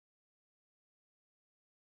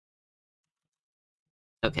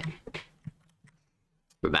Okay.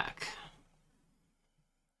 We're back.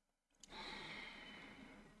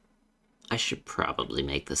 I should probably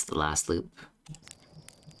make this the last loop.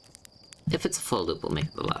 If it's a full loop, we'll make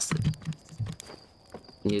it the last loop.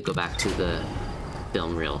 We need to go back to the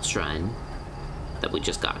film reel shrine that we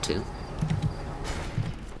just got to.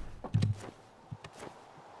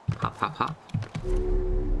 Hop, hop, hop.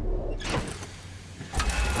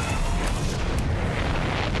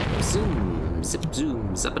 Zoom, zip,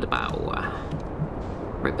 zoom, zap-a-da-bow.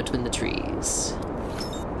 Right between the trees.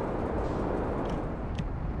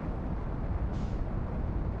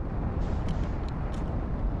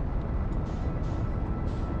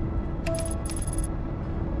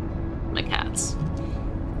 My cats.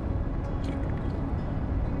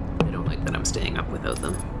 They don't like that I'm staying up without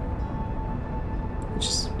them. Which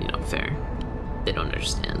is, you know, fair. They don't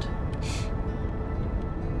understand.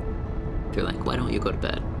 They're like, why don't you go to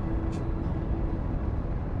bed?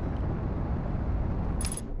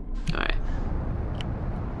 Alright.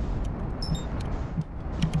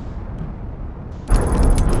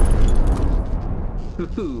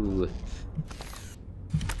 Woohoo!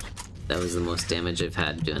 That was the most damage I've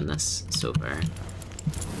had doing this so far,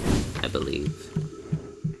 I believe.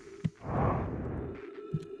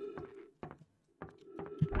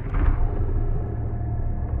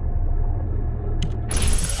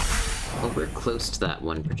 Well, we're close to that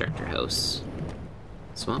one projector house,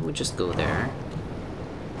 so why don't we just go there?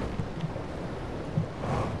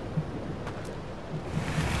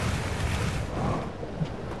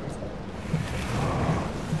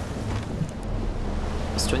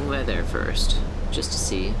 Swing by there first, just to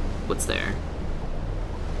see what's there.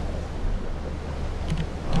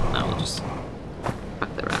 Now we'll just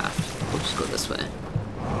fuck the raft. We'll just go this way.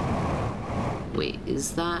 Wait,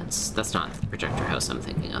 is that... That's not the projector house I'm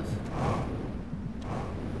thinking of.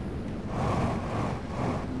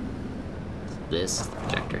 This is the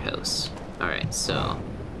projector house. Alright, so...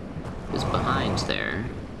 it was behind there.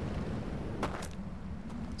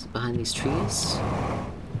 Is it behind these trees?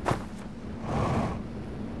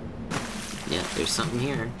 Yeah, there's something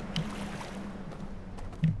here.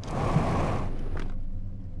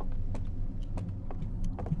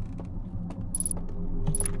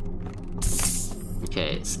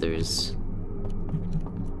 Okay, so there's...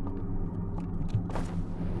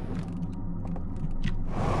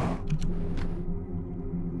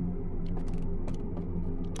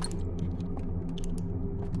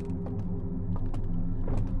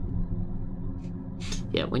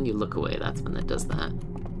 yeah, when you look away, that's when it does that.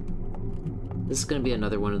 This is gonna be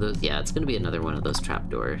another one of those... yeah, it's gonna be another one of those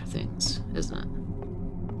trapdoor things, isn't it?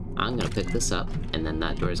 I'm gonna pick this up, and then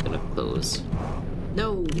that door is gonna close.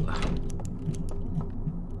 No!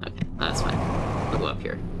 Okay, that's fine. I'll go up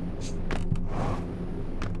here.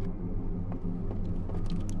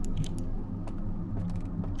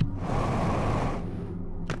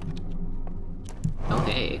 Oh,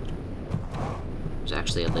 hey. There's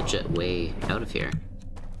actually a legit way out of here.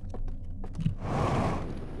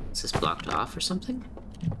 Is this blocked off or something?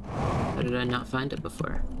 How did I not find it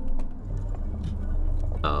before?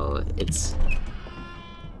 Oh, it's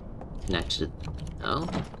connected. Oh,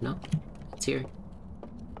 no, it's here.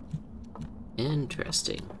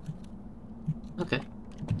 Interesting. Okay,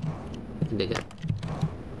 I can dig it.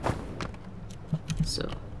 So,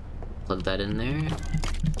 plug that in there.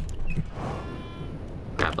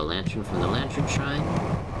 Grab a lantern from the lantern shrine.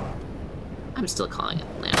 I'm still calling it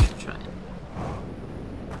the lantern shrine.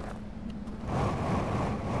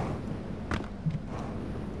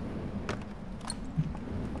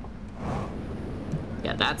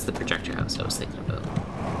 Yeah, that's the projector house I was thinking about.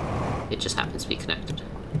 It just happens to be connected.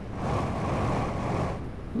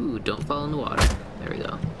 Ooh, don't fall in the water. There we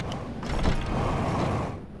go.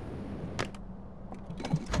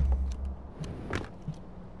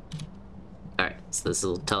 Alright, so this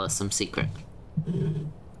will tell us some secret.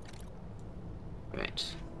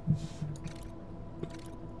 Right.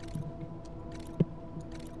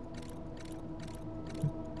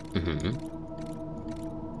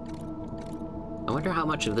 I wonder how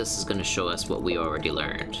much of this is going to show us what we already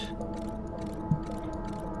learned.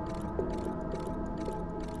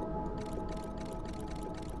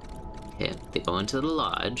 Okay, they go into the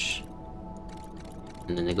lodge,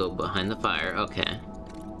 and then they go behind the fire. Okay,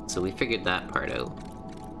 so we figured that part out.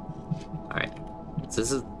 All right, so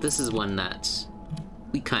this is one that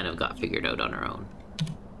we kind of got figured out on our own.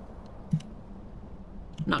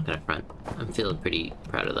 I'm not gonna front. I'm feeling pretty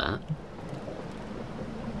proud of that.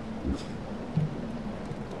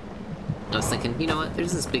 I was thinking, you know what,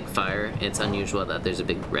 there's this big fire. It's unusual that there's a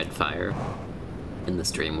big red fire in this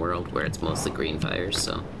dream world where it's mostly green fires,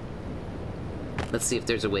 so Let's see if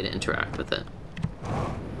there's a way to interact with it.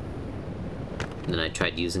 And then I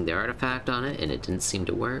tried using the artifact on it, and it didn't seem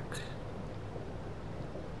to work.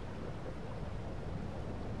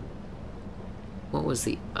 What was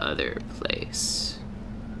the other place?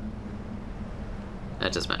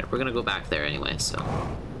 That doesn't matter. We're gonna go back there anyway, so...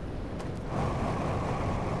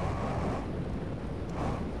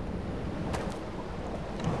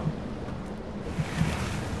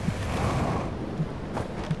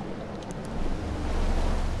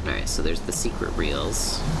 Alright, so there's the secret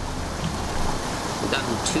reels. We've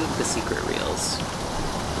gotten 2 of the secret reels.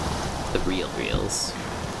 The real reels.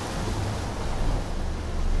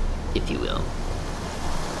 If you will.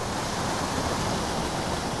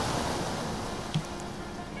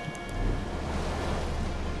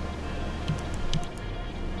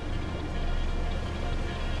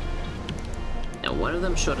 Now, one of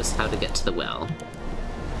them showed us how to get to the well.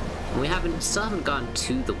 And we still haven't gone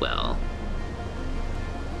to the well.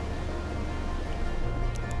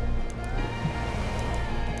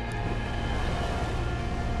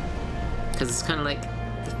 Because it's kind of like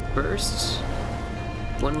the first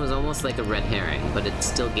one was almost like a red herring, but it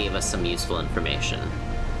still gave us some useful information.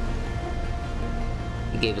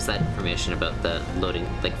 It gave us that information about the loading,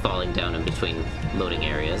 like falling down in between loading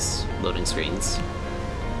areas, loading screens.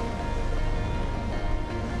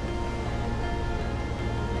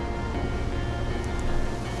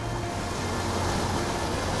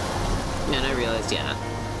 And I realized, yeah,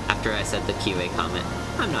 after I said the QA comment,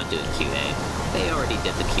 I'm not doing QA. They already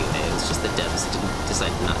did the QA, it was just the devs didn't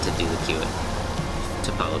decide not to do the QA,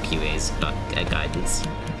 to follow QA's guidance.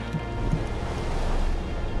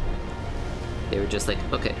 They were just like,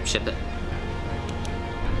 okay, ship it.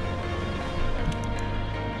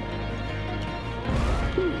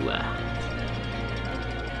 Ooh. Yeah.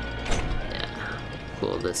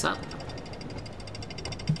 Pull this up.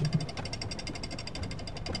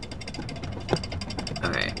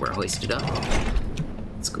 Alright, we're hoisted up.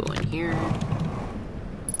 Let's go in here.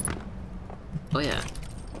 Oh yeah.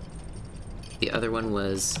 The other one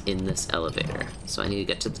was in this elevator, so I need to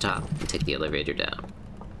get to the top and take the elevator down.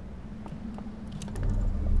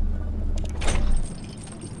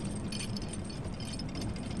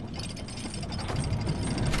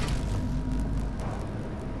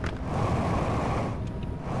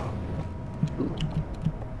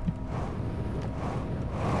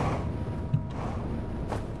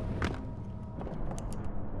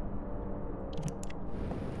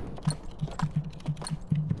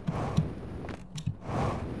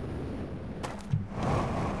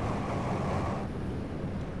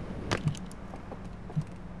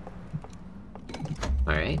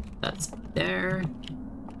 Alright, that's there.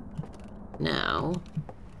 Now...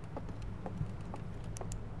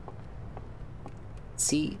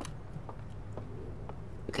 see...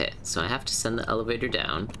 Okay, so I have to send the elevator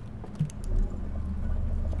down.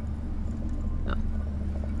 Oh.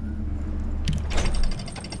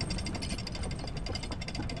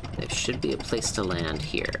 There should be a place to land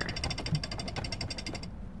here.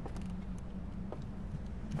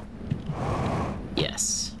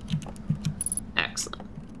 Yes. Excellent.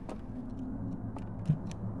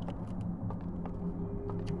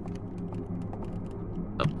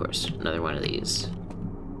 Of course, another one of these.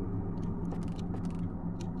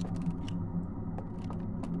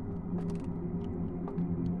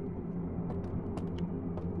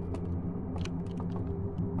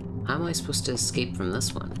 How am I supposed to escape from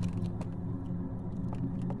this one?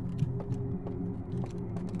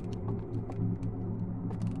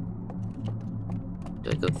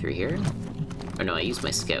 Do I go through here? Or no, I use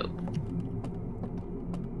my scout.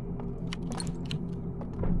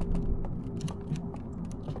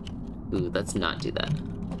 Ooh, let's not do that.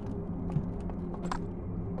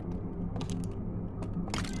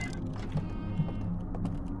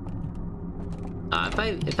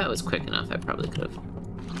 If I was quick enough, I probably could have.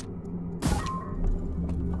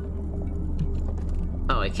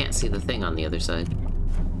 Oh, I can't see the thing on the other side.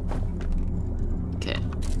 Okay.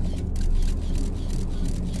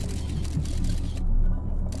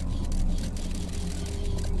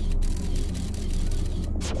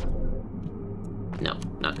 No,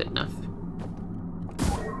 not good enough.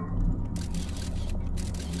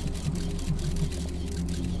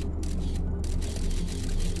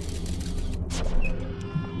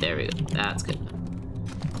 There we go. That's good enough.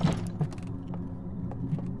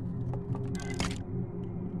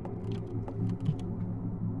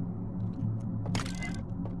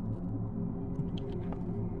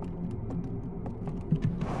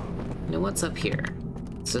 Now what's up here?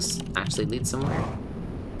 Does this actually lead somewhere?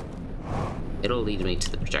 It'll lead me to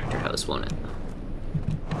the projector house, won't it?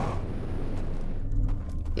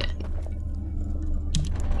 Yeah.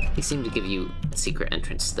 They seem to give you a secret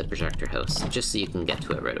entrance to the projector house, just so you can get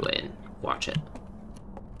to it right away and watch it.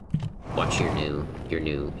 Watch your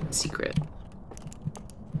new secret.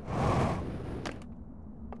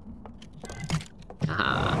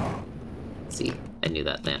 Aha. See, I knew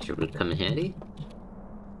that lantern would come in handy.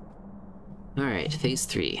 Alright, phase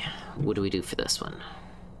 3. What do we do for this one?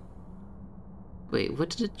 Wait, what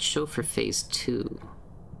did it show for phase 2?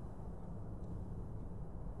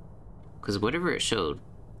 Because whatever it showed...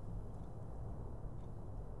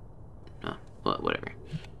 Oh, well, whatever.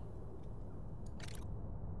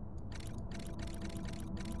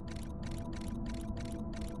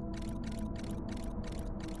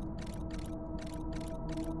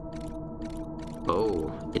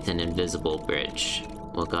 Oh, it's an invisible bridge.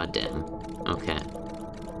 Well, goddamn. Okay.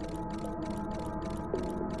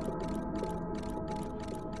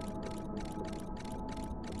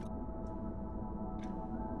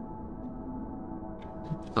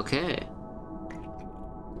 Okay.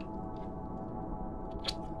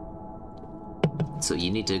 So you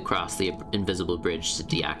need to cross the invisible bridge to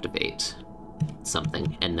deactivate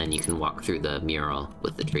something, and then you can walk through the mural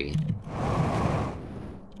with the tree.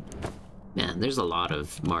 Man, there's a lot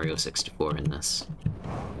of Mario 64 in this.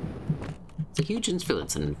 It's a huge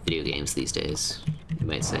influence in video games these days, you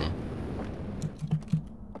might say.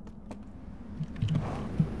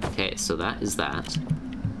 Okay, so that is that.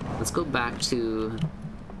 Let's go back to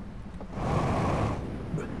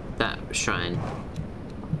that shrine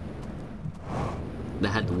that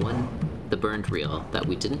had the burned reel that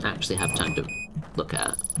we didn't actually have time to look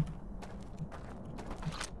at.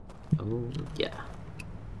 Oh, yeah.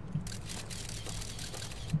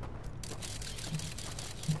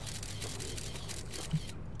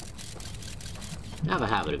 I have a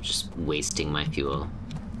habit of just wasting my fuel.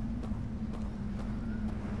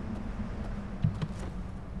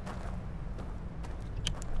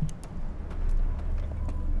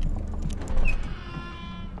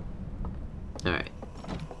 Alright.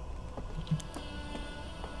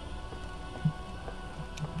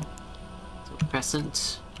 So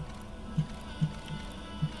crescent,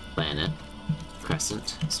 planet,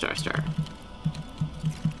 crescent, star, star.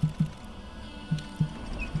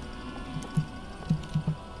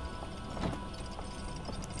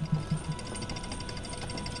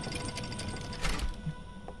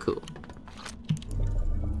 Cool.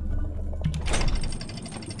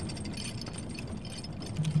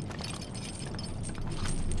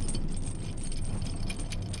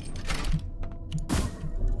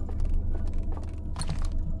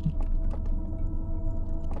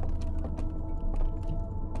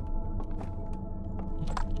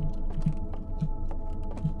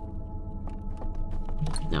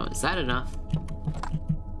 Now, is that enough?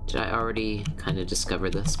 Did I already kind of discover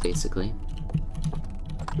this, basically?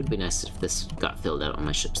 It would be nice if this got filled out on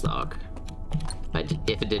my ship's log.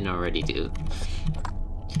 If it didn't already do.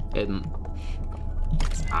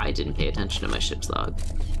 I didn't pay attention to my ship's log.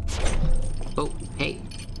 Oh, hey.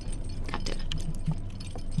 God damn it.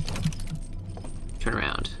 Turn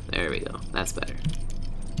around. There we go. That's better.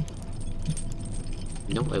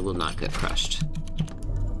 No, I will not get crushed.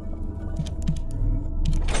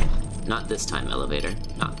 Not this time, elevator.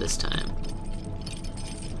 Not this time.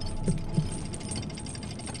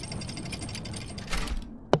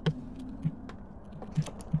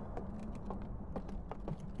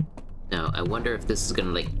 Now, I wonder if this is gonna,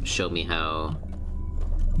 like, show me how...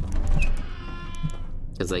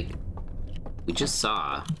 Because, like, we just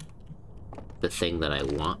saw the thing that I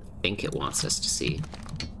think it wants us to see.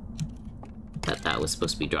 That was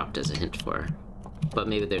supposed to be dropped as a hint for. But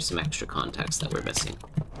maybe there's some extra context that we're missing.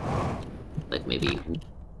 Like, maybe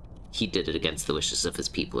he did it against the wishes of his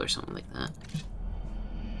people or something like that.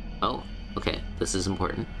 Oh, okay, this is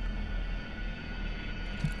important.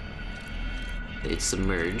 They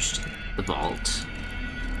submerged the vault.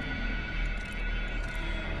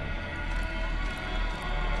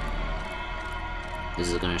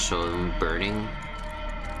 Is it gonna show them burning?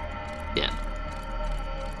 Yeah.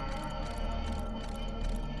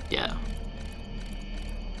 Yeah.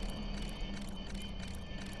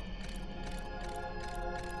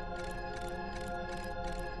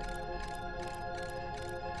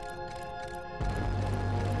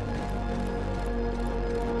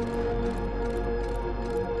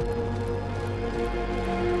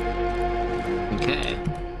 Okay.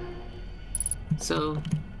 So,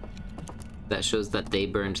 that shows that they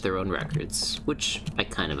burned their own records, which I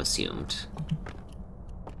kind of assumed.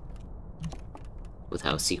 With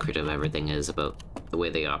how secretive everything is about the way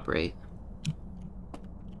they operate.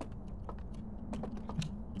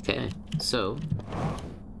 Okay, so...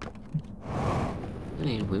 I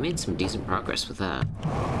mean, we made some decent progress with that.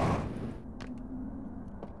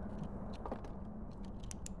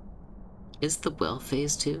 Is the well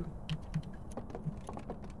phase 2?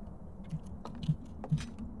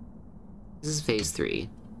 This is phase 3.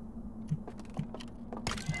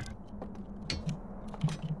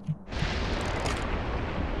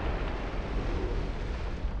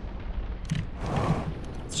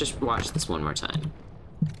 Let's just watch this one more time.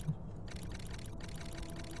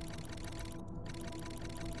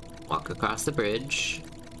 Walk across the bridge.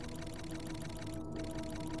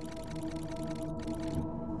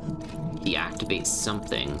 Deactivate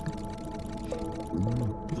something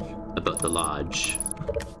about the lodge.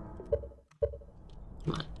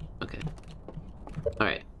 Come on. Okay.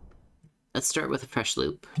 Alright. Let's start with a fresh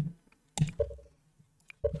loop.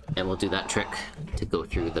 And we'll do that trick to go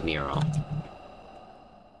through the mural.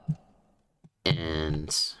 And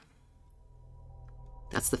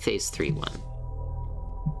that's the phase 3 one.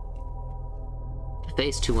 The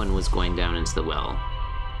phase 2 one was going down into the well.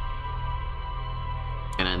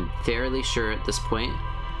 And I'm fairly sure at this point,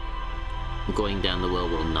 going down the well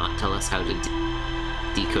will not tell us how to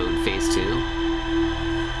decode phase 2.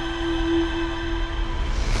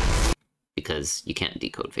 Because you can't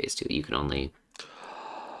decode phase 2. You can only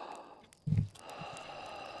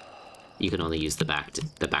use the back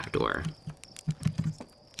door.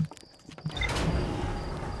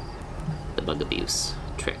 The bug abuse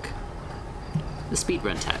trick. The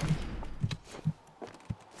speedrun tech.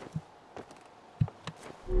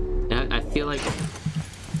 I feel like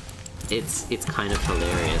it's kind of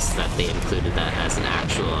hilarious that they included that as an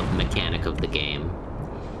actual mechanic of the game.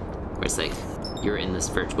 Where it's like, you're in this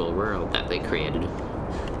virtual world that they created.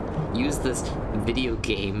 Use this video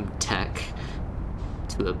game tech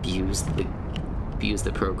to abuse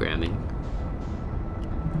the programming.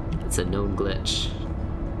 It's a known glitch.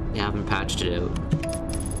 They haven't patched it out.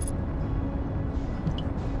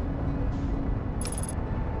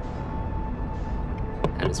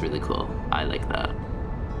 That is really cool. I like that.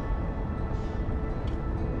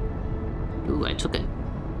 Ooh, I took a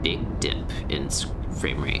big dip in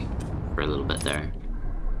frame rate for a little bit there.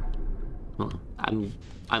 Well, I'm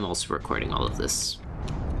also recording all of this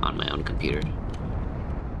on my own computer.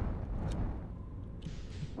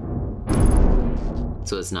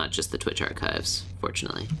 So it's not just the Twitch archives,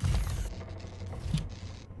 fortunately.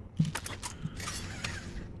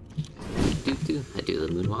 I do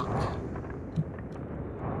the moonwalk.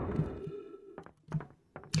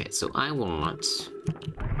 Okay, so I want...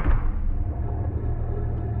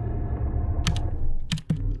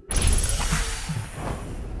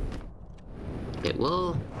 It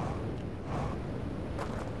will...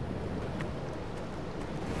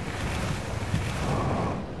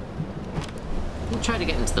 We'll try to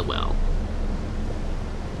get into the well.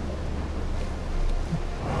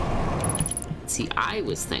 See, I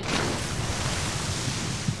was thinking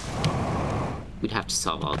we'd have to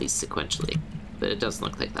solve all these sequentially, but it doesn't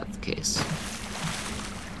look like that's the case.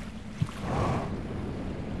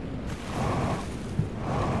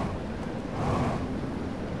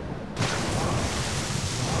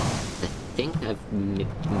 I think I've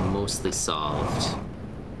mostly solved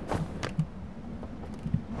the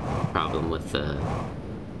problem with the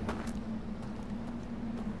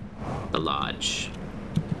lodge.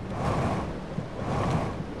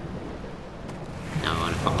 Now I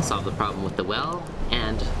want to solve the problem with the well,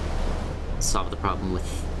 and solve the problem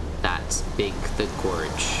with that the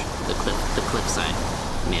gorge, the cliffside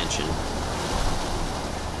mansion.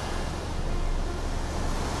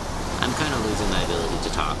 I'm kind of losing my ability to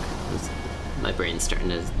talk. My brain's starting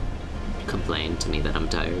to complain to me that I'm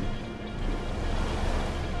tired.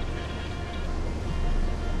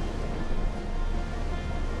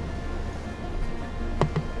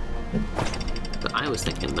 But I was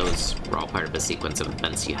thinking those were all part of a sequence of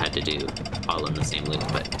events you had to do all in the same loop,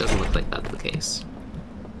 but it doesn't look like that's the case.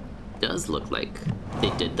 It does look like they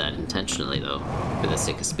did that intentionally, though, for the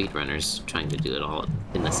sake of speedrunners trying to do it all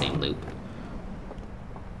in the same loop.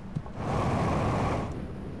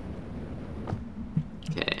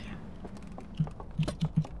 Okay.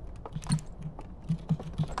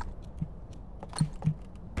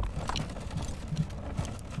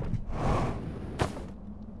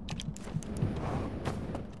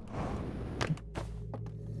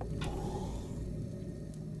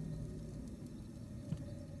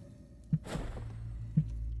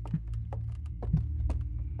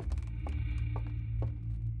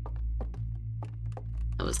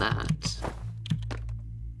 How was that?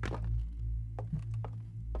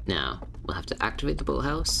 Now, we'll have to activate the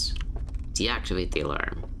boathouse, deactivate the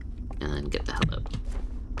alarm, and then get the hell out.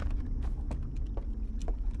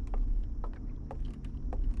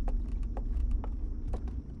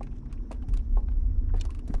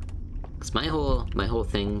 So my whole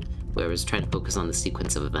thing where I was trying to focus on the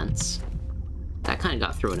sequence of events, that kind of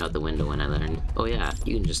got thrown out the window when I learned, oh yeah,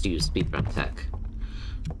 you can just use speedrun tech.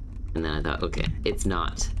 And then I thought, okay, it's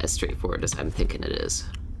not as straightforward as I'm thinking it is.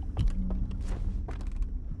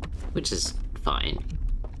 Which is fine.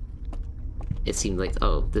 It seemed like,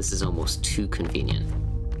 oh, this is almost too convenient.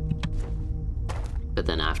 But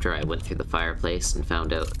then after I went through the fireplace and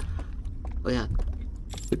found out, oh yeah,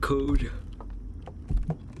 the code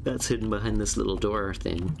that's hidden behind this little door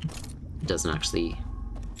thing doesn't actually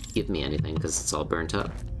give me anything because it's all burnt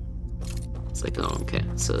up. It's like, oh, okay,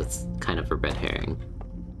 so it's kind of a red herring.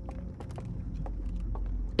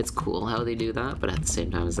 It's cool how they do that, but at the same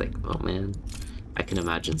time it's like, oh man, I can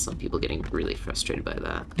imagine some people getting really frustrated by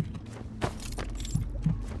that.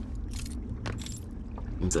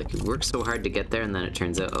 It's like, you work so hard to get there and then it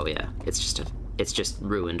turns out, oh yeah, it's just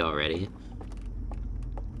ruined already.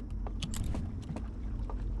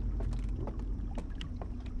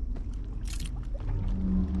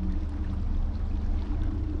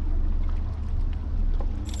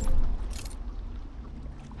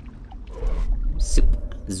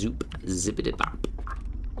 Zoop, zippity bop.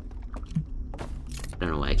 I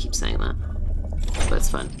don't know why I keep saying that, but it's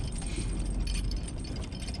fun.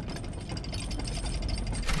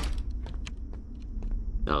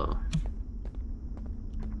 Oh.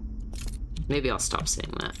 Maybe I'll stop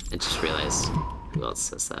saying that. I just realized who else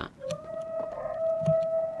says that.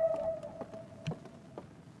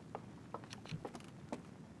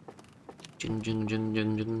 Jung, jung, jung,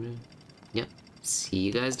 jung, jung, jung. Yep. See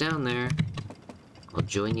you guys down there. I'll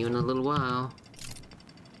join you in a little while.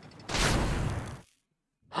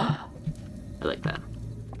 I like that.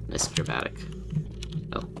 Nice and dramatic.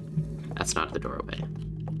 Oh, that's not the doorway.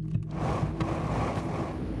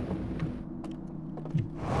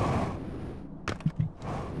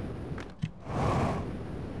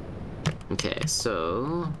 Okay,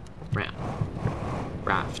 so... ramp.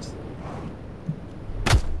 Raft.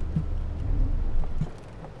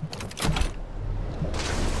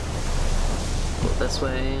 This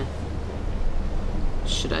way.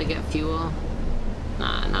 Should I get fuel?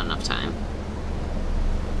 Nah, not enough time.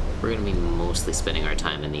 We're gonna be mostly spending our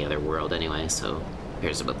time in the other world anyway, so who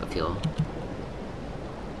cares about the fuel?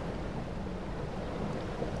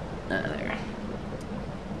 There.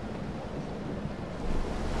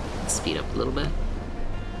 Speed up a little bit.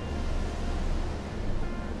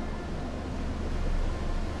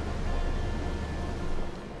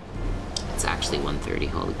 It's actually 1:30,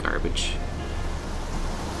 holy garbage.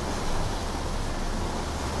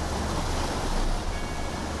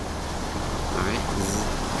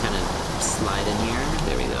 Slide in here.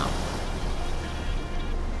 There we go.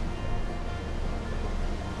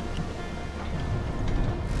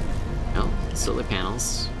 Oh, solar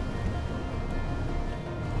panels.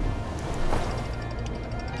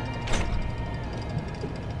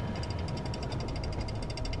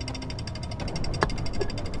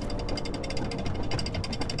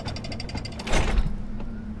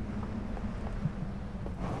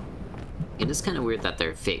 It is kind of weird that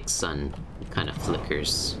their fake sun kind of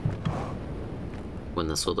flickers when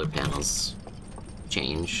the solar panels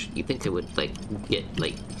change. You'd think it would, like, get,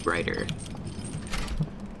 like, brighter.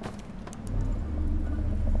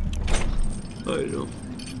 I don't know.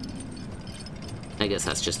 I guess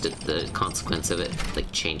that's just the consequence of it, like,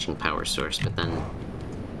 changing power source, but then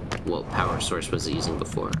what power source was it using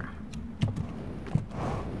before?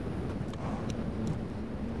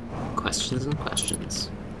 Questions and questions.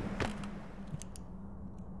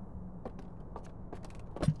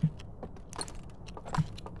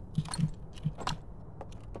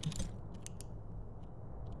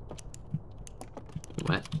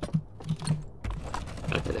 What?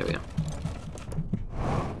 Okay, there we go.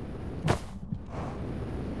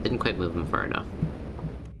 Didn't quite move him far enough.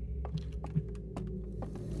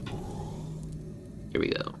 Here we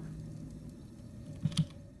go.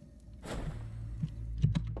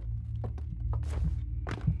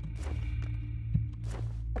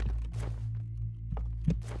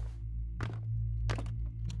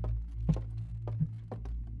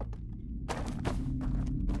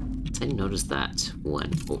 I noticed that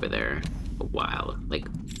one over there a while, like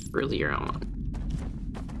earlier on.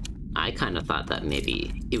 I kind of thought that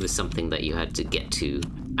maybe it was something that you had to get to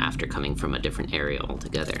after coming from a different area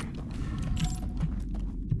altogether.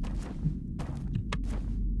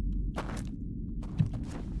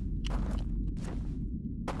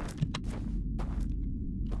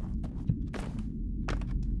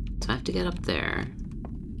 So I have to get up there.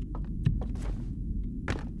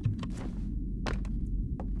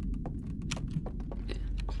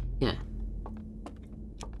 Yeah.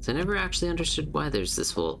 So I never actually understood why there's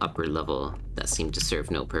this whole upper level that seemed to serve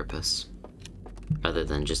no purpose, other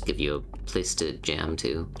than just give you a place to jam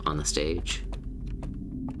to on the stage.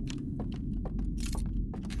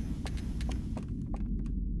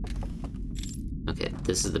 Okay,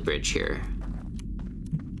 this is the bridge here.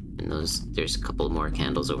 And there's a couple more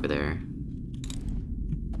candles over there.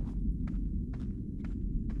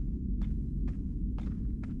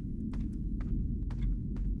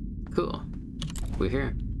 Cool. We're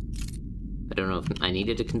here. I don't know if I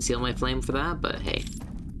needed to conceal my flame for that, but hey.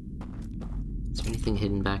 Is there anything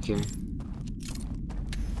hidden back here?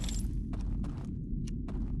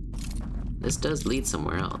 This does lead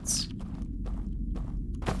somewhere else.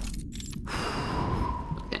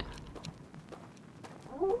 Okay.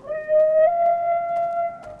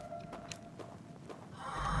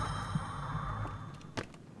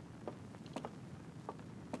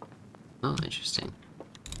 Oh, interesting.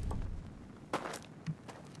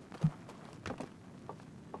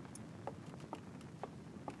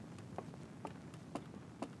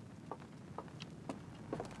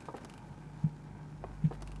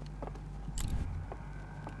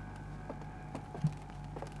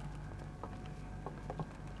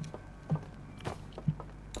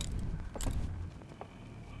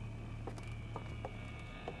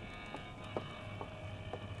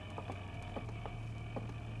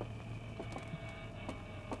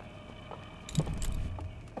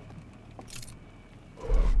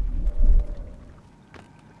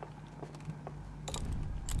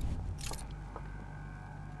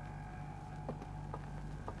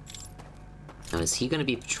 Now, is he gonna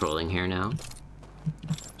be patrolling here now?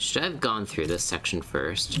 Should I have gone through this section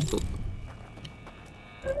first? Ooh.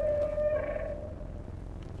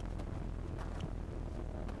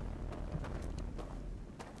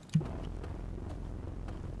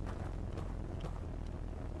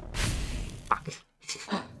 Fuck.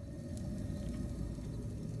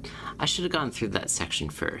 I should have gone through that section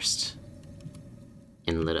first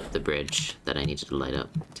and lit up the bridge that I needed to light up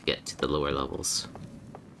to get to the lower levels.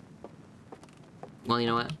 Well, you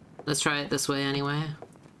know what? Let's try it this way anyway.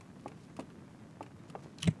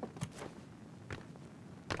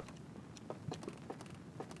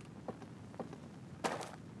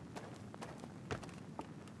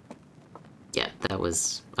 Yeah, that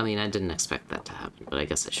was... I mean, I didn't expect that to happen, but I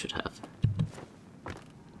guess I should have.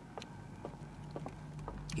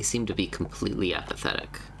 He seemed to be completely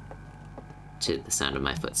apathetic to the sound of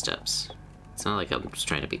my footsteps. It's not like I'm just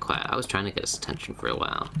trying to be quiet. I was trying to get his attention for a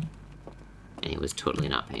while. And he was totally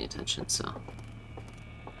not paying attention, so...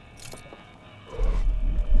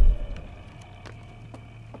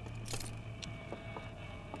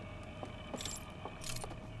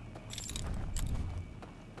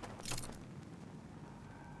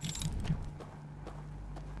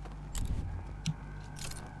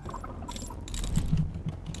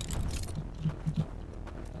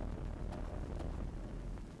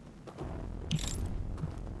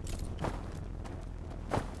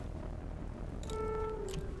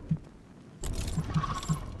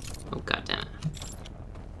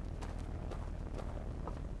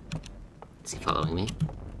 Is he following me?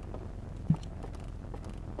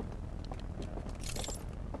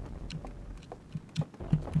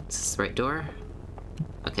 Is this the right door?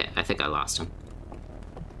 Okay, I think I lost him.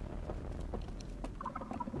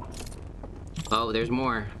 Oh, there's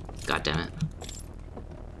more. God damn it.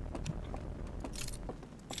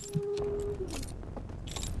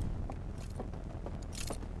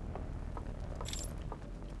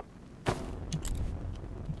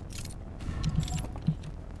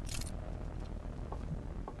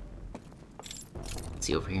 Is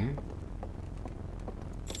he over here?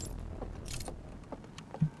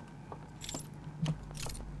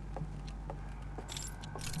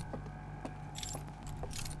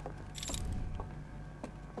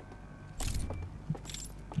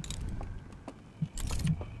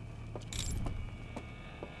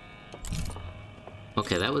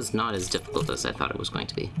 Okay, that was not as difficult as I thought it was going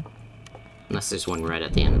to be. Unless there's one right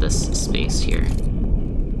at the end of this space here.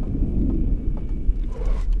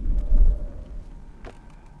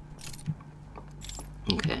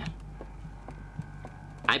 Okay.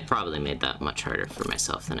 I probably made that much harder for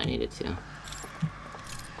myself than I needed to.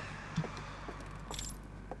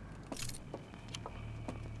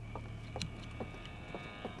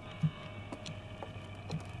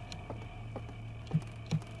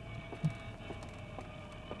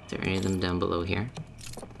 Is there any of them down below here?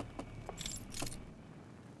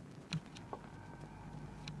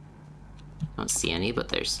 I don't see any, but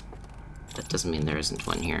there's... That doesn't mean there isn't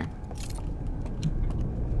one here.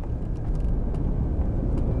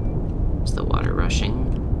 Is the water rushing?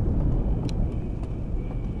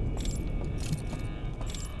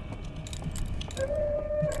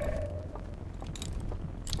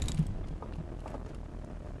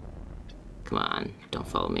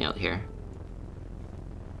 out here.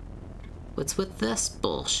 What's with this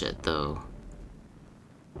bullshit, though?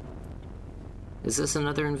 Is this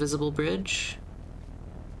another invisible bridge?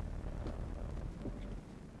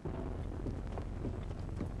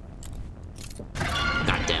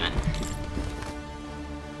 God damn it.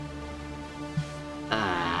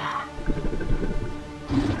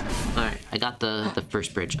 Alright, I got the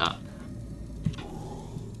first bridge up.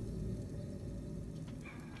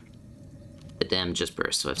 The dam just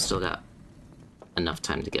burst, so I've still got enough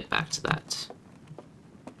time to get back to that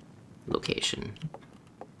location.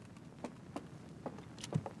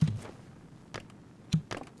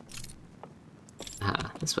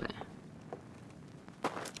 Ah, this way.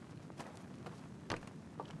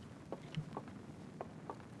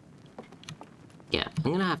 Yeah,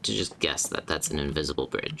 I'm gonna have to just guess that that's an invisible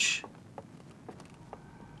bridge.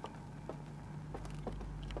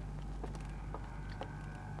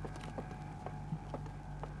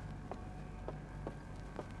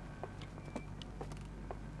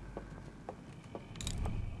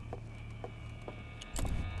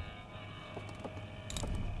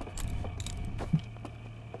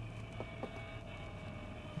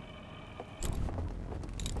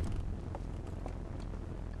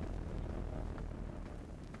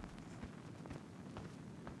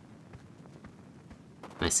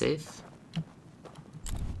 Am I safe? I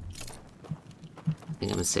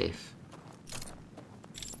think I'm safe.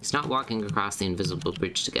 He's not walking across the invisible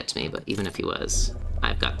bridge to get to me, but even if he was,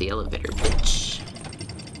 I've got the elevator, bitch.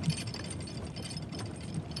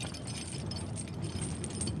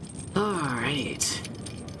 Alright.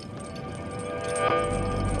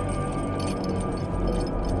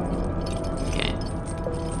 Okay.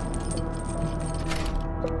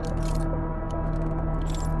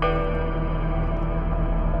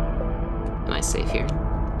 Am I safe here?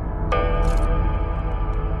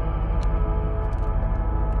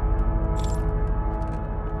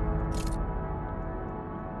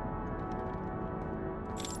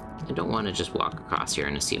 I don't want to just walk across here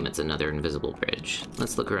and assume it's another invisible bridge.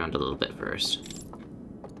 Let's look around a little bit first.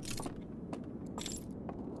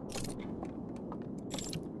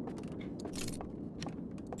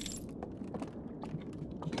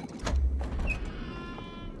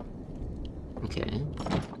 Okay.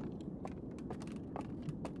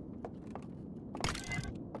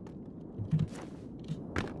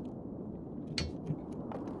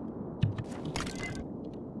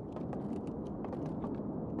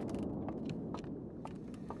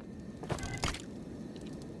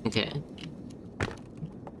 Okay.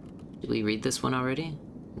 Did we read this one already?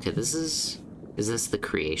 Okay, this is... Is this the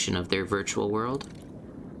creation of their virtual world?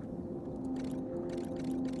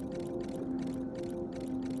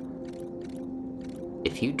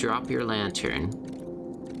 If you drop your lantern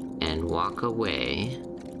and walk away,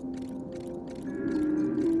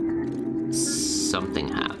 something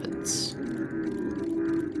happens.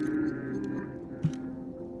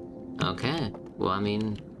 Okay, well, I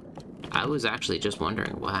mean, I was actually just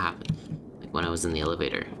wondering what happened. Like when I was in the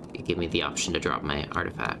elevator, it gave me the option to drop my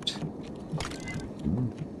artifact.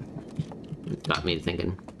 It got me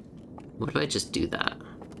thinking, what if I just do that?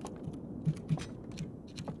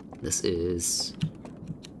 This is...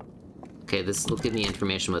 Okay, this will give me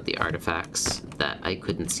information about the artifacts that I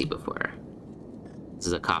couldn't see before. This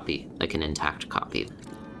is a copy, like an intact copy.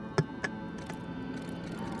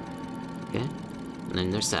 Okay, and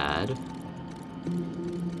then they're sad.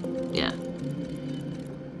 Yeah.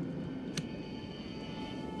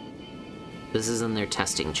 This is in their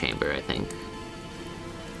testing chamber, I think.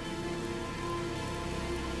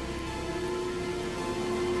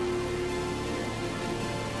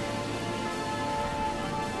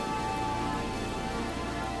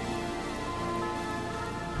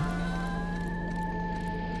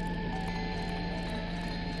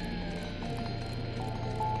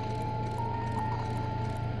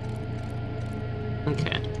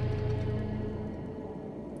 Okay.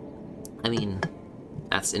 I mean,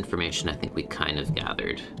 that's information I think we kind of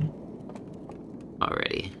gathered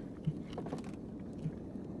already.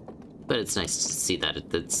 But it's nice to see that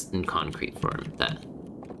it's in concrete form, that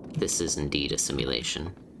this is indeed a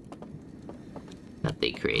simulation that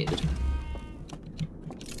they created.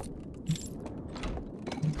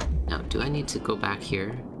 Now, do I need to go back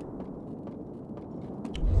here?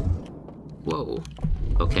 Whoa.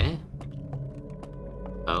 Okay.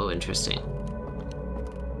 Oh, interesting.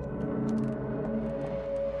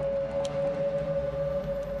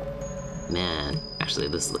 Man, actually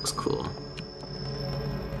this looks cool.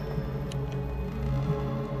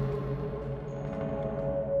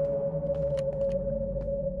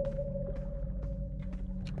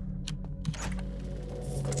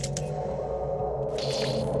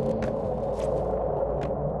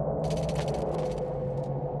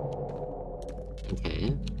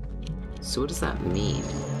 So what does that mean?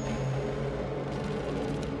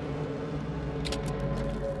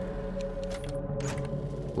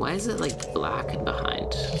 Why is it, like, black and behind?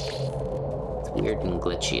 It's weird and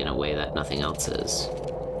glitchy in a way that nothing else is.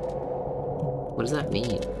 What does that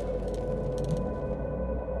mean?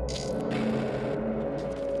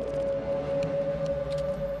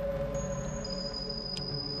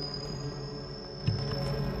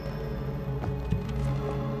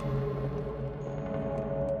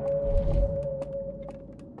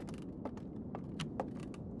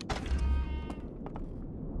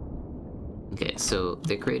 Okay, so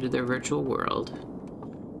they created their virtual world.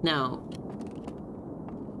 Now,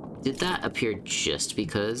 did that appear just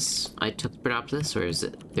because I took Pedoptis, or is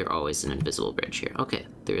it there always an invisible bridge here? Okay,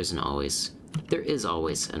 there is always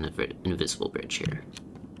an invisible bridge here.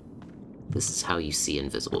 This is how you see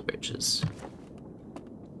invisible bridges.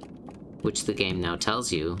 Which the game now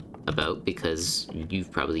tells you about because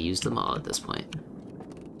you've probably used them all at this point.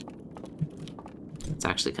 It's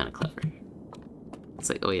actually kind of clever. It's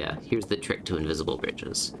like, oh yeah, here's the trick to invisible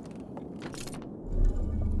bridges.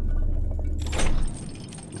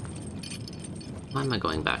 Why am I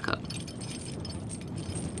going back up?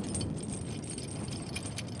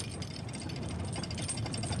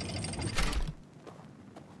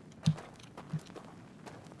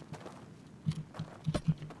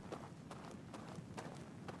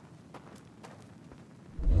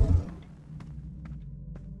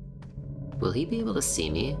 Will he be able to see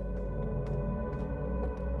me?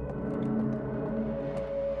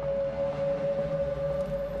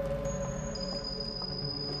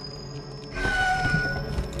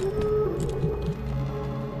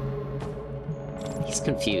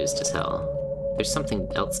 Confused as hell. There's something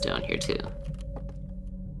else down here too.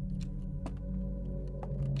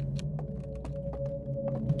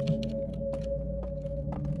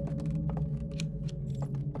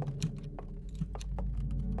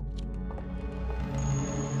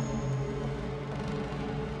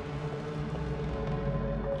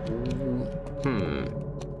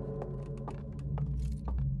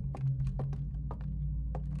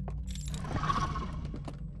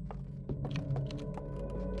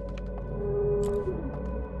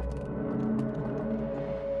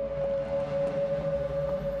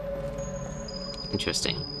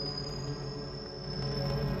 Interesting.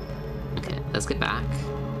 Okay, let's get back.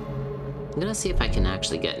 I'm gonna see if I can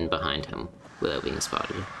actually get in behind him without being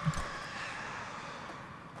spotted.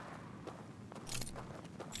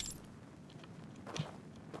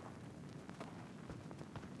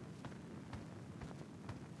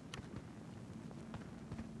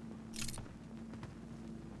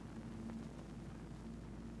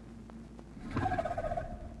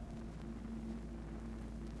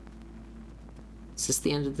 Is this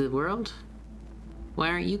the end of the world? Why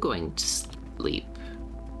aren't you going to sleep?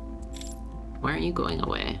 Why aren't you going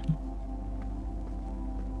away?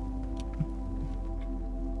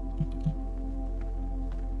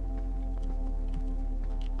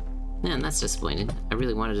 Man, that's disappointing. I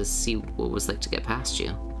really wanted to see what it was like to get past you.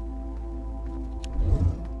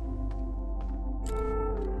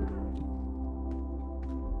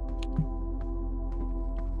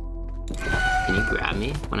 Can you grab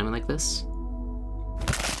me when I'm like this?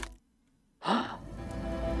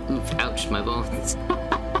 Oof, ouch, my bones.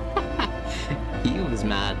 He was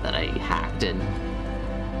mad that I hacked in.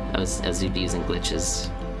 I was using glitches.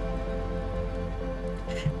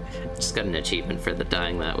 Just got an achievement for the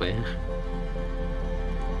dying that way.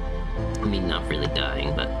 I mean, not really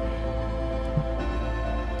dying, but...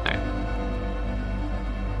 Alright.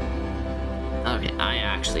 Okay, I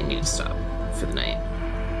actually need to stop for the night.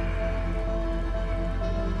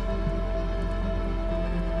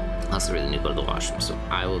 I also really need to go to the washroom, so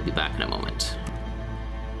I will be back in a moment.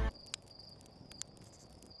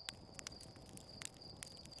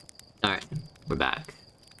 Alright, we're back.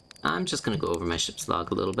 I'm just gonna go over my ship's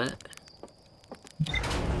log a little bit.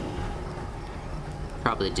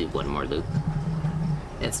 Probably do one more loop.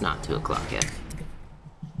 It's not 2 o'clock yet.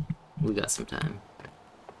 We got some time.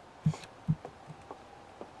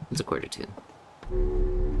 It's 1:45.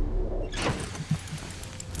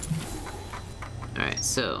 Alright,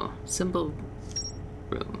 so, symbol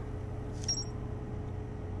room.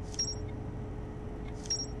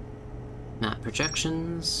 Map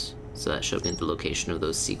projections. So that showed me the location of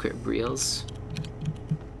those secret reels.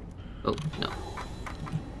 Oh, no.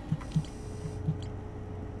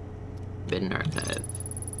 Hidden archive.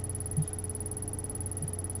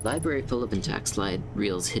 Library full of intact slide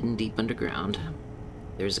reels hidden deep underground.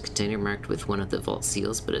 There's a container marked with one of the vault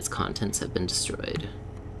seals, but its contents have been destroyed.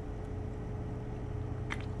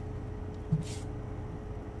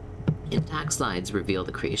 Intact slides reveal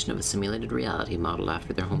the creation of a simulated reality modeled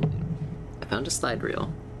after their home. I found a slide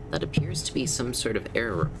reel that appears to be some sort of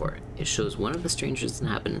error report. It shows one of the stranger's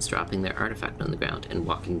inhabitants dropping their artifact on the ground and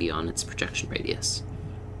walking beyond its projection radius.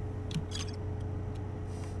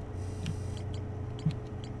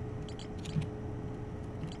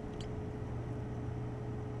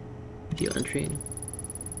 View entry.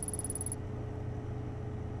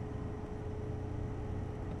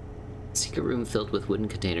 Secret room filled with wooden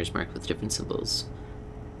containers marked with different symbols.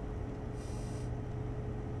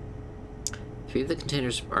 3 of the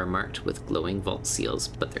containers are marked with glowing vault seals,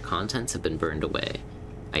 but their contents have been burned away.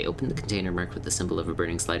 I opened the container marked with the symbol of a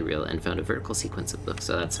burning slide reel and found a vertical sequence of books,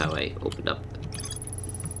 so that's how I opened up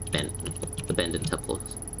the abandoned temple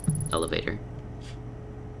elevator.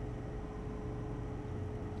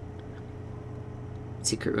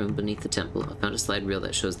 Secret room beneath the temple. I found a slide reel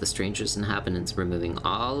that shows the stranger's inhabitants removing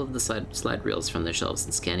all of the slide reels from their shelves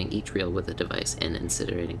and scanning each reel with a device and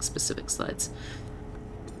incinerating specific slides.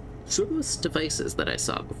 So those devices that I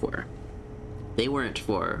saw before, they weren't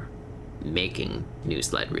for making new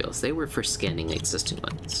slide reels, they were for scanning existing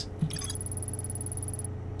ones.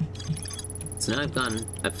 So now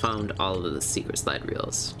I've found all of the secret slide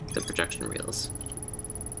reels, the projection reels.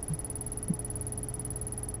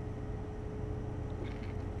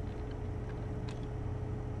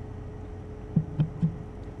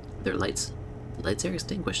 The lights are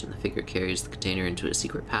extinguished and the figure carries the container into a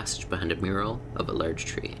secret passage behind a mural of a large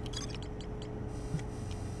tree.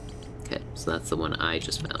 Okay, so that's the one I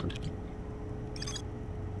just found.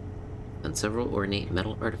 Found several ornate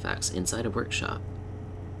metal artifacts inside a workshop,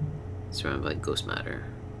 surrounded by ghost matter.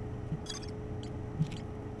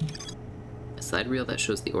 A slide reel that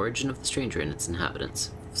shows the origin of the stranger and its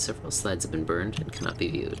inhabitants. Several slides have been burned and cannot be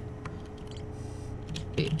viewed.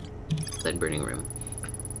 Okay, slide burning room.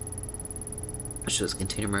 It shows a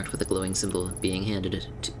container marked with a glowing symbol being handed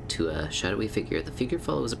to a shadowy figure. The figure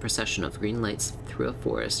follows a procession of green lights through a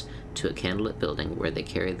forest to a candlelit building where they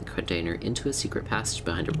carry the container into a secret passage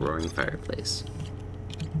behind a roaring fireplace.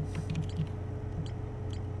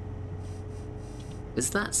 Is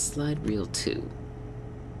that slide reel 2?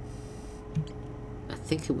 I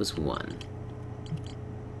think it was 1.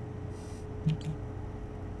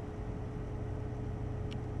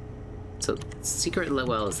 So, Secret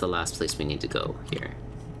Well is the last place we need to go here.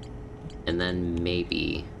 And then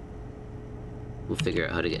maybe we'll figure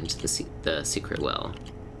out how to get into the Secret Well.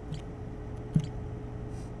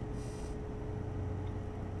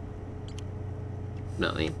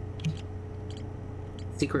 No, I mean,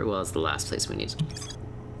 Secret Well is the last place we need to go.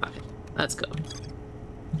 Okay, let's go.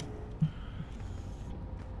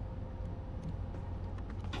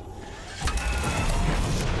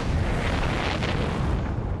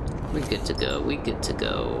 We good to go, we good to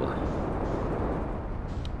go.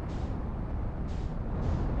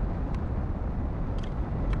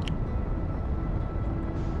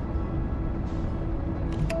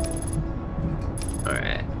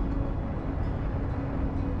 Alright.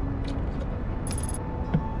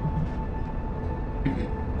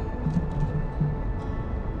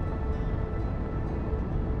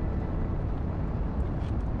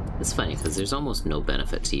 It's funny, because there's almost no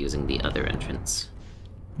benefit to using the other entrance.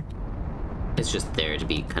 It's just there to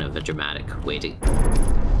be kind of a dramatic way to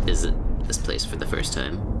visit this place for the first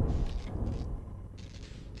time.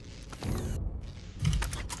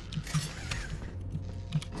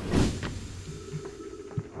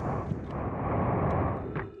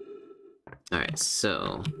 Alright,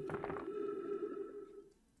 so...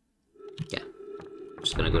 yeah. I'm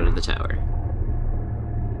just gonna go to the tower.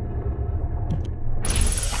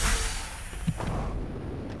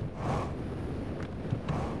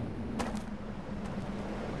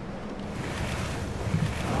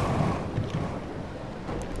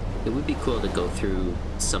 It would be cool to go through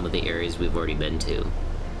some of the areas we've already been to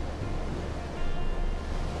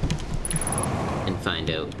and find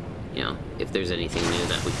out, you know, if there's anything new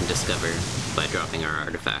that we can discover by dropping our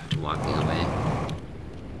artifact and walking away.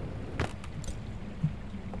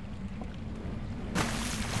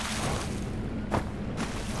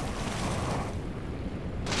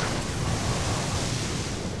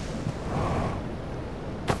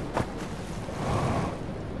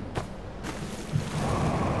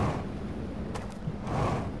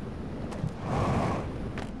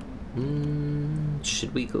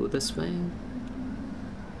 Should we go this way?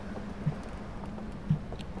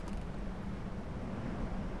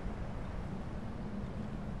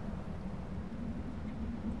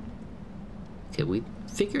 Okay, we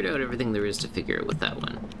figured out everything there is to figure out with that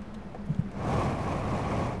one.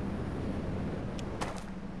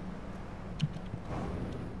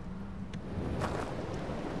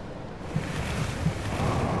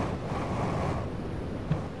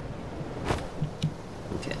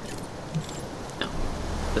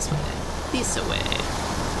 piece away.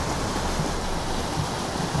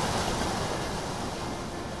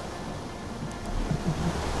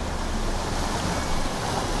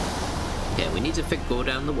 Okay, we need to go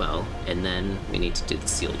down the well, and then we need to do the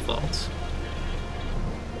sealed vault.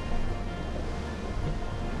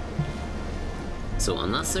 So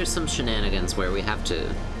unless there's some shenanigans where we have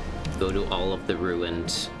to go to all of the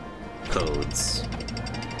ruined codes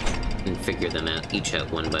and figure them out, each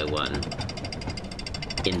out one by one,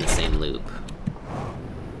 in the same loop,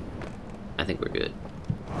 I think we're good.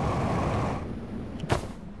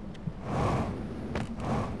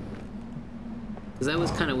 Because that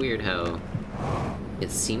was kind of weird how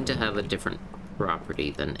it seemed to have a different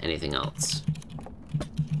property than anything else.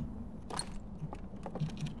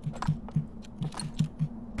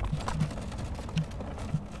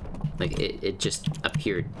 Like, it just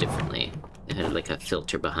appeared differently. It had like a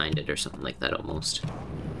filter behind it or something like that almost.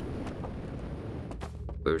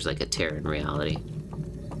 Where it was like a tear in reality.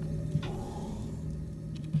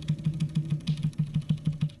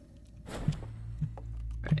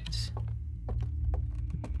 Right.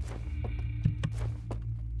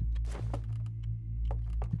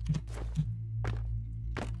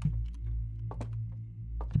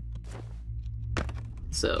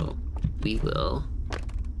 So, we will...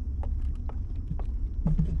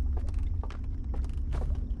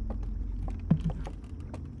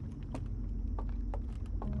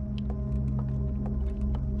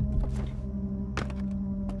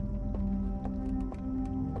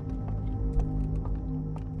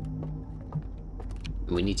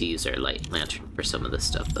 We need to use our light lantern for some of this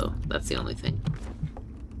stuff, though. That's the only thing.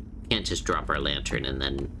 Can't just drop our lantern and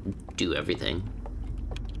then do everything.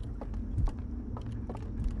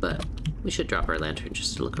 But we should drop our lantern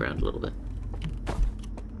just to look around a little bit.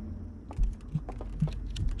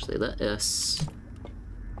 Actually, let us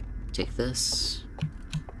take this,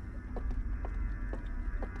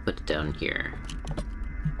 put it down here,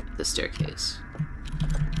 the staircase.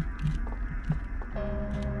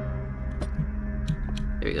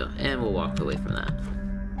 There we go, and we'll walk away from that.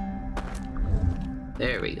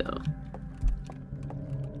 There we go.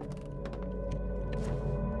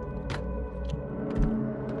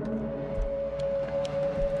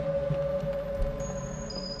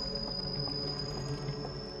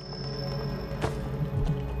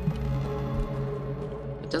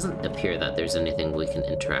 It doesn't appear that there's anything we can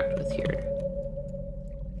interact with here.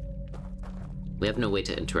 We have no way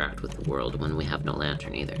to interact with the world when we have no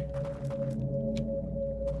lantern either.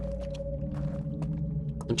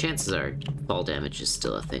 And chances are, fall damage is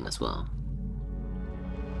still a thing as well.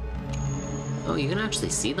 Oh, you can actually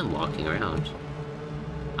see them walking around.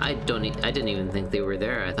 I didn't even think they were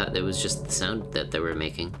there. I thought it was just the sound that they were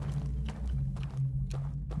making.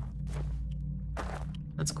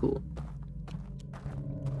 That's cool.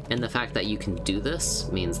 And the fact that you can do this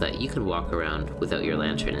means that you can walk around without your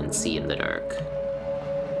lantern and see in the dark.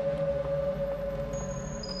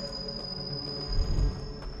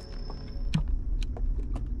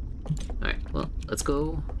 Let's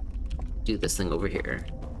go do this thing over here.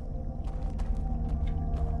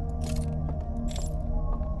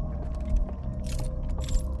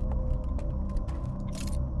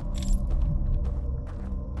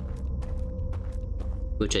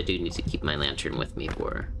 Which I do need to keep my lantern with me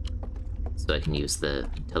for, so I can use the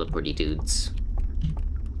teleporty dudes.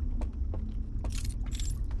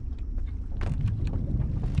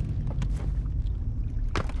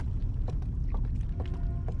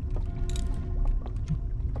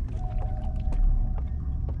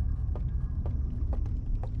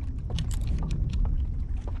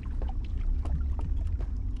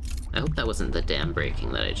 I hope that wasn't the dam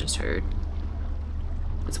breaking that I just heard.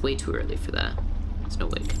 It's way too early for that. There's no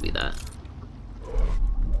way it could be that.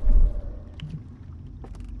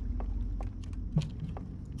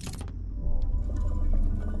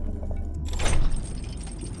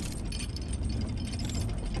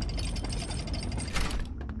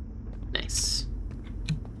 Nice.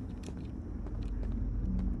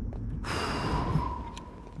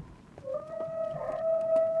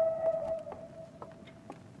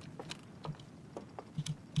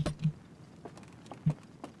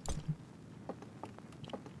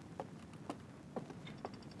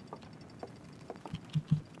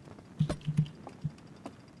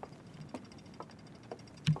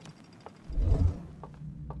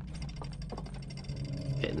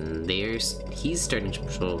 He's starting to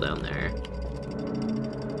patrol down there.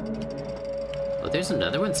 Oh, there's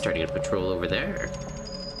another one starting to patrol over there.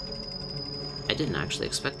 I didn't actually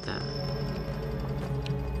expect that.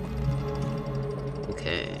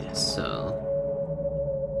 Okay, so...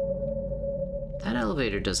 that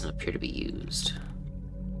elevator doesn't appear to be used.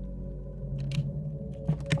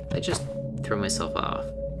 I just throw myself off.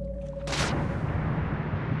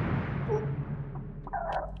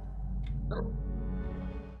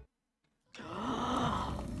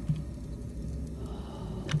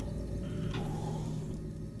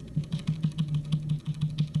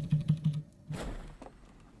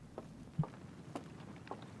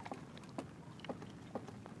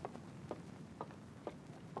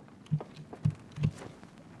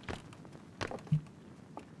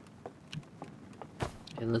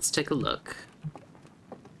 And let's take a look.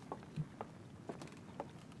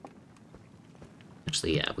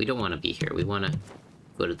 Actually, yeah, we don't want to be here. We want to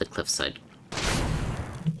go to the cliffside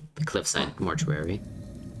mortuary.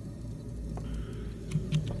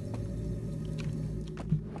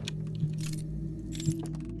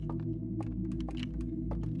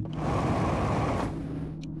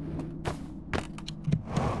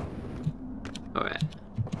 All right.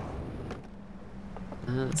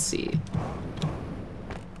 Let's see.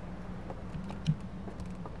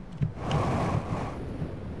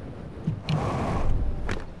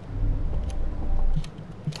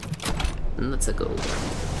 And let's go.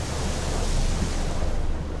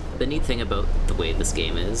 The neat thing about the way this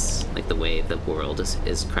game is, like the way the world is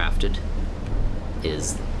crafted,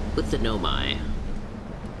 is with the Nomai,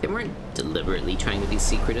 they weren't deliberately trying to be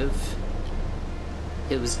secretive.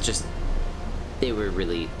 It was just, they were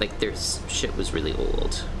really, like, their shit was really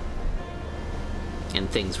old. And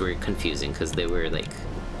things were confusing because they were like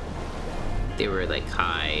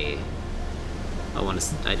high,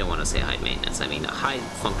 I don't want to say high maintenance, I mean high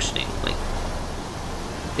functioning. Like,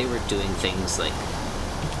 they were doing things like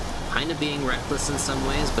kind of being reckless in some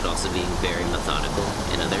ways, but also being very methodical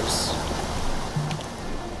in others.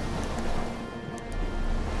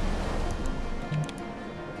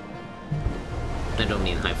 I don't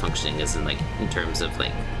mean high functioning as in, like, in terms of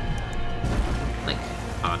like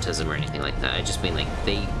autism or anything like that. I just mean, like,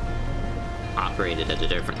 they operated at a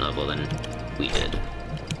different level than we did.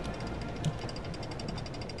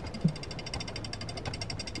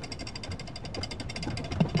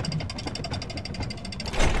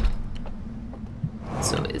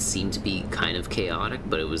 So it seemed to be kind of chaotic,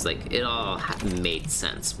 but it was like, it all made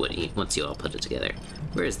sense once you all put it together.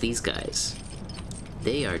 Whereas these guys,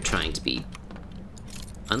 they are trying to be,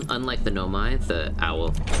 unlike the Nomai, the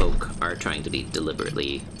owl folk are trying to be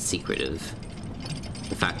deliberately secretive.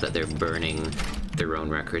 The fact that they're burning their own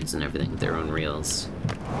records and everything, their own reels,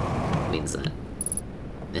 means that.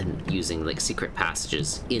 And using, like, secret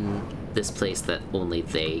passages in this place that only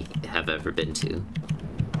they have ever been to.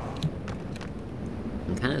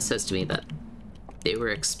 It kind of says to me that they were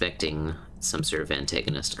expecting some sort of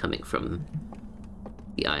antagonist coming from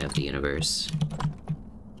the Eye of the Universe.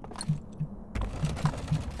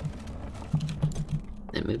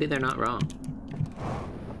 And maybe they're not wrong.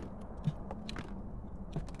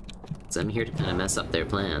 So I'm here to kind of mess up their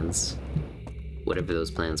plans. Whatever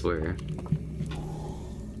those plans were.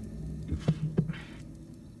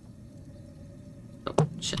 Oh,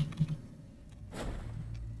 shit.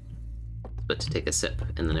 But to take a sip,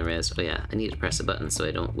 and then I realized, oh yeah, I need to press a button so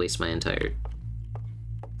I don't waste my entire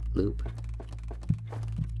loop.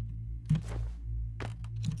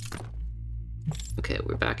 Okay,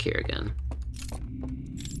 we're back here again.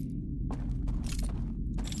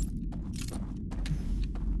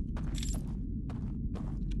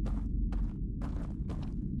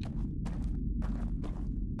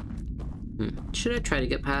 Should I try to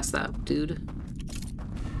get past that dude?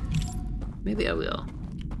 Maybe I will.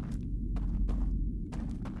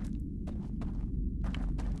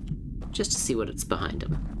 Just to see what it's behind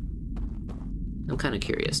him. I'm kind of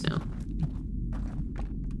curious now.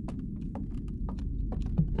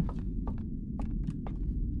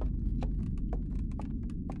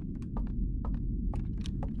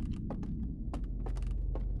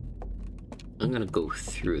 I'm gonna go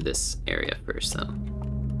through this area first, though.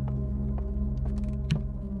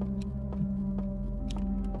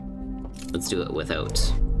 Let's do it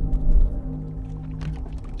without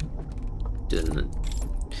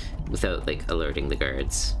like alerting the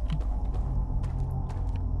guards.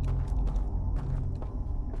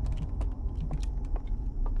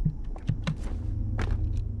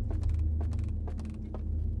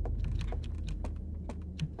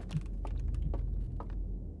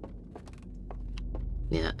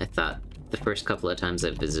 Yeah, I thought the first couple of times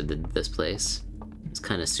I visited this place, it's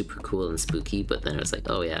kind of super cool and spooky, but then it was like,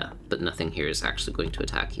 oh yeah, but nothing here is actually going to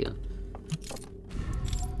attack you.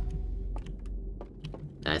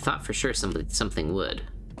 And I thought for sure something would,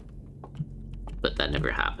 but that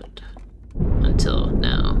never happened. Until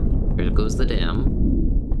now. Here goes the dam.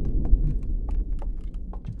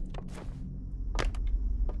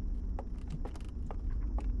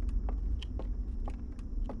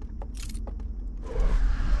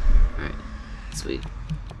 Sweet.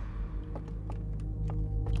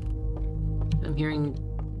 I'm hearing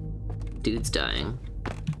dudes dying.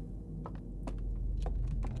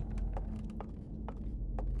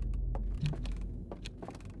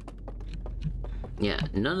 Yeah,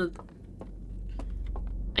 none of...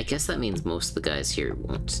 I guess that means most of the guys here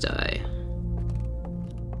won't die.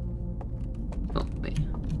 Oh, wait.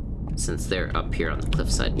 Since they're up here on the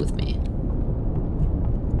cliffside with me.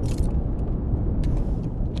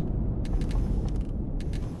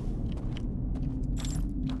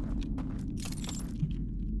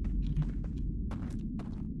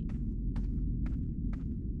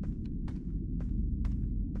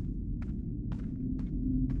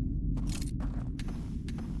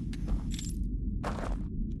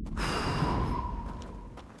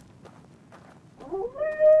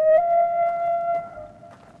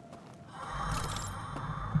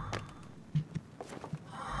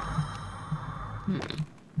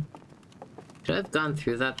 Should I have gone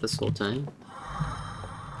through that this whole time?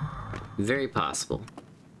 Very possible.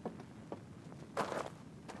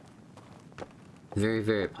 Very,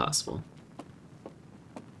 very possible.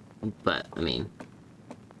 But, I mean...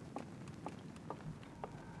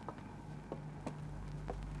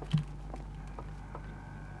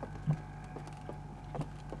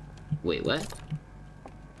 Wait, what?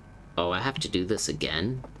 Oh, I have to do this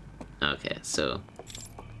again? Okay, so...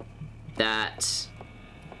 That...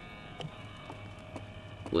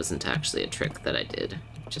 wasn't actually a trick that I did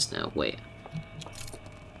just now. Wait.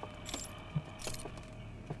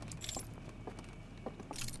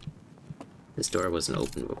 This door wasn't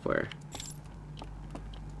open before.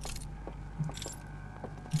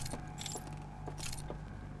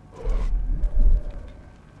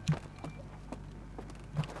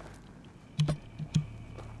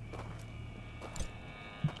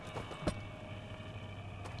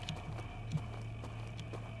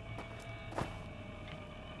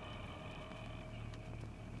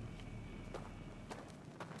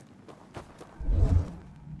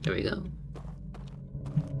 There we go.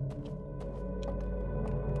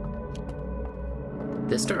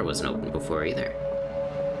 This door wasn't open before either.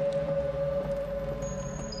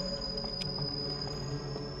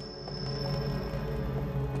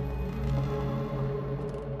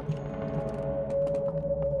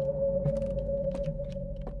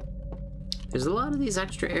 There's a lot of these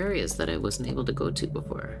extra areas that I wasn't able to go to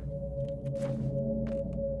before.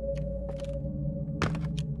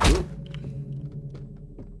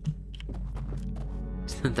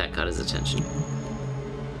 That got his attention.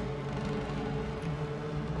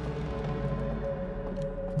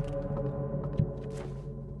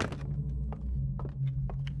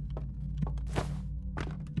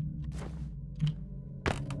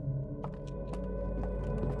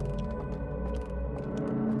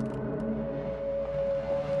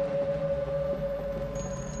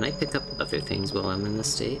 Can I pick up other things while I'm in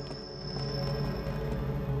this state?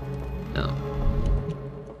 No.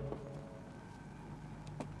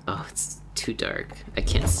 Oh, it's too dark. I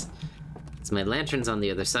can't... So my lantern's on the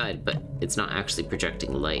other side, but it's not actually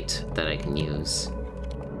projecting light that I can use.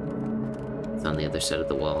 It's on the other side of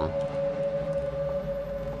the wall.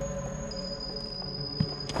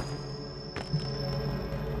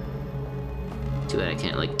 Too bad I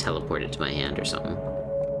can't, like, teleport it to my hand or something.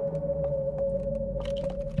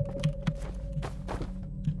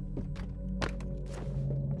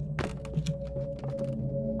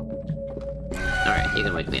 Alright, you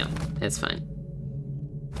can wake me up. It's fine.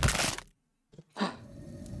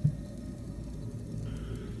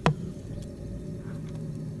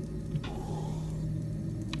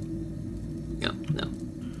 No.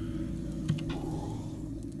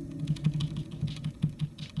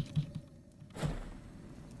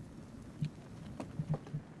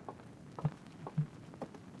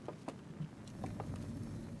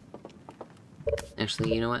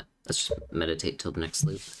 Actually, you know what? Let's just meditate till the next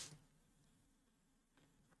loop.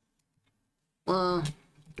 Well,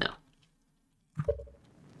 no.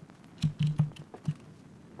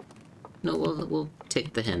 No, we'll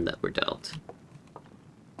take the hand that we're dealt.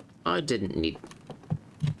 I didn't need...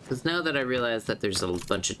 Because now that I realize that there's a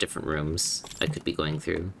bunch of different rooms I could be going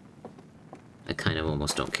through, I kind of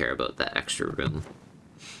almost don't care about that extra room.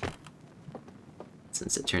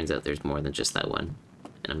 Since it turns out there's more than just that one.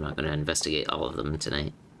 And I'm not going to investigate all of them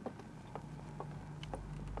tonight.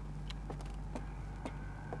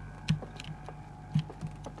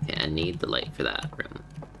 Okay, I need the light for that room.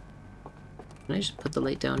 Can I just put the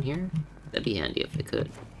light down here? That'd be handy if I could.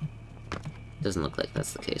 Doesn't look like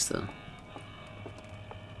that's the case, though.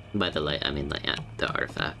 By the light, I mean the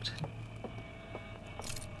artifact.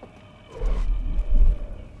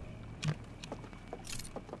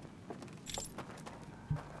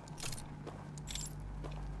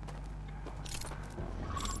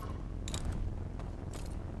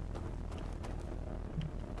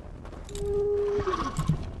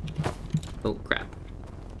 Oh, crap.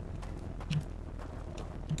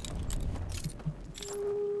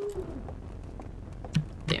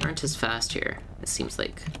 They aren't as fast here, it seems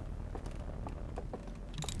like.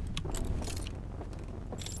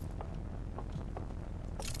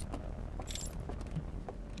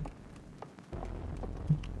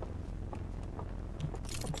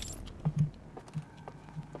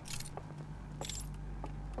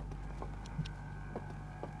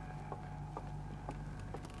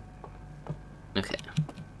 Okay.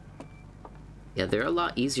 Yeah, they're a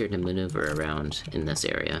lot easier to maneuver around in this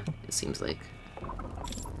area, it seems like.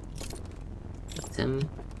 That's him.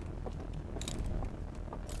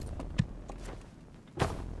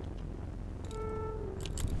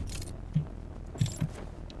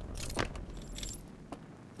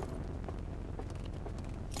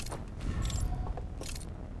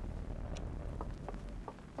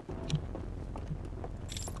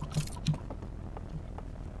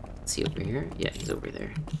 Is he over here? Yeah, he's over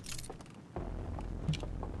there.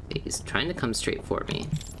 He's trying to come straight for me.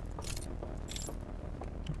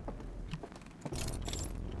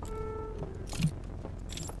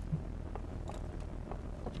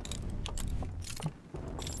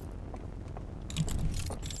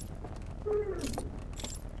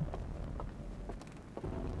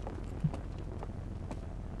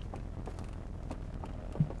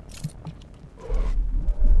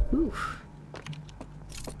 Oof.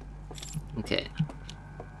 Okay.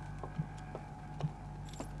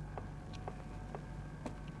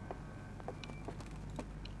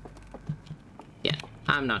 Yeah,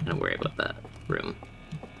 I'm not gonna worry about that room.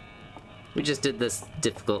 We just did this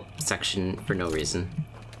difficult section for no reason.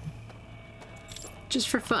 Just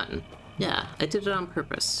for fun. Yeah, I did it on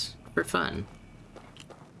purpose. For fun.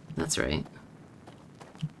 That's right.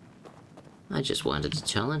 I just wanted to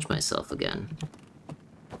challenge myself again.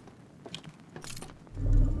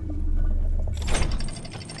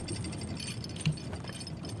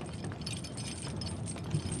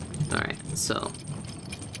 Alright, so...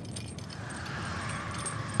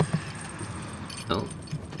 Oh,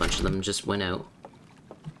 a bunch of them just went out.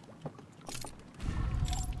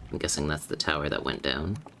 I'm guessing that's the tower that went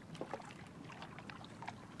down.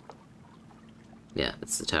 Yeah,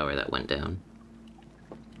 it's the tower that went down.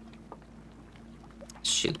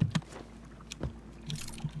 Shoot.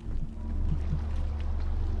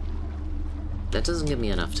 That doesn't give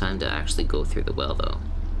me enough time to actually go through the well, though.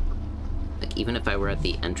 Like, even if I were at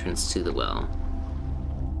the entrance to the well,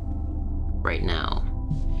 right now.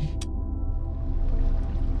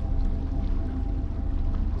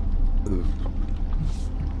 Ooh.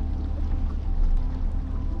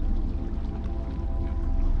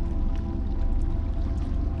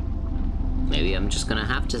 Maybe I'm just gonna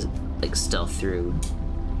have to, like, stealth through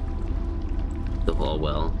the whole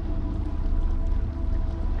well.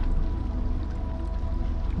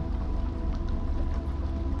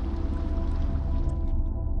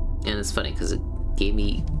 And it's funny, because it gave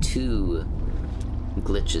me 2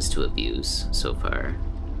 glitches to abuse so far.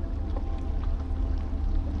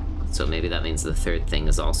 So maybe that means the 3rd thing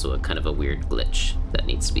is also a kind of a weird glitch that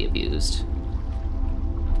needs to be abused.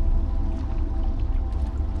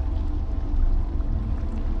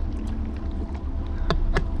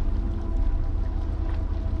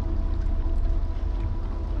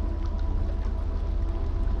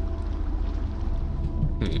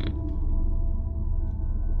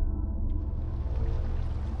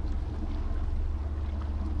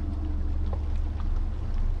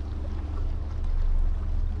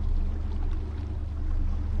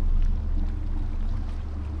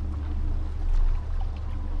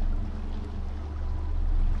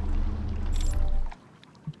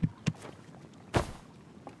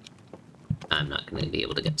 I'm not going to be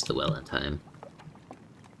able to get to the well in time.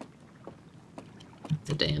 It's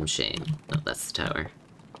a damn shame. Oh, that's the tower.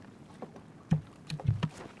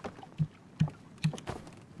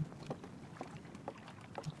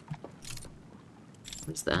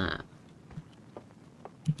 What's that?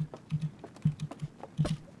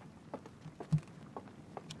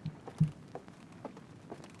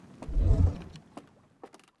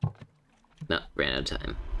 No, ran out of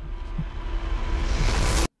time.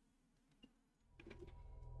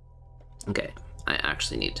 Okay, I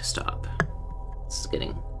actually need to stop. This is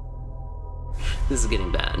getting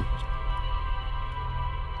bad.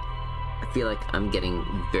 I feel like I'm getting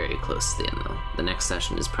very close to the end, though. The next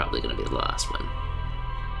session is probably going to be the last one.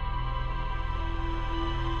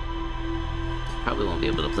 Probably won't be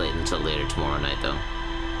able to play it until later tomorrow night, though.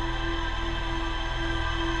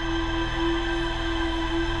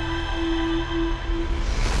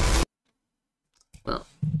 Well,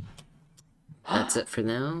 that's it for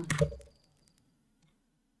now.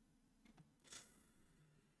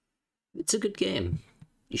 it's a good game.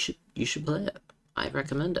 You should play it. I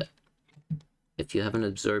recommend it. If you haven't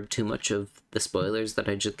absorbed too much of the spoilers that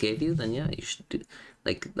I just gave you, then yeah, you should do.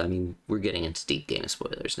 Like, I mean, we're getting into deep game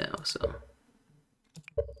spoilers now, so.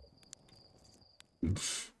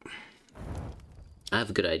 I have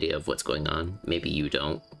a good idea of what's going on. Maybe you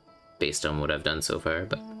don't, based on what I've done so far,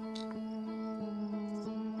 but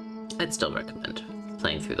I'd still recommend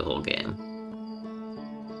playing through the whole game.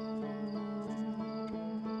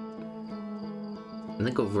 I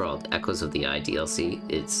think overall, the Echoes of the Eye DLC,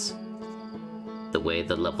 it's the way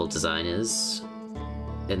the level design is,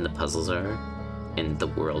 and the puzzles are, and the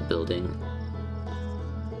world building.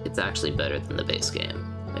 It's actually better than the base game.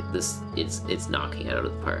 Like this, it's knocking it out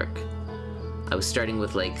of the park. I was starting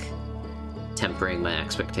with like tempering my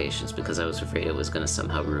expectations because I was afraid it was going to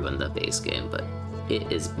somehow ruin the base game, but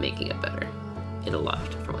it is making it better in a lot of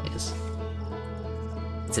different ways.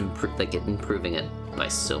 It's improving it by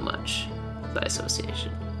so much, by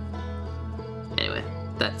association. Anyway,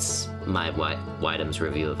 that's my Widem's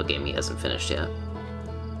review of a game he hasn't finished yet.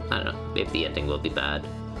 I don't know, maybe the ending will be bad.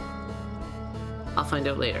 I'll find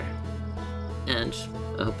out later. And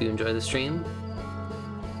I hope you enjoy the stream.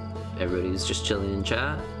 Everybody's just chilling in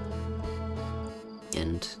chat.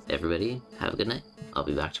 And everybody, have a good night. I'll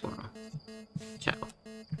be back tomorrow. Ciao.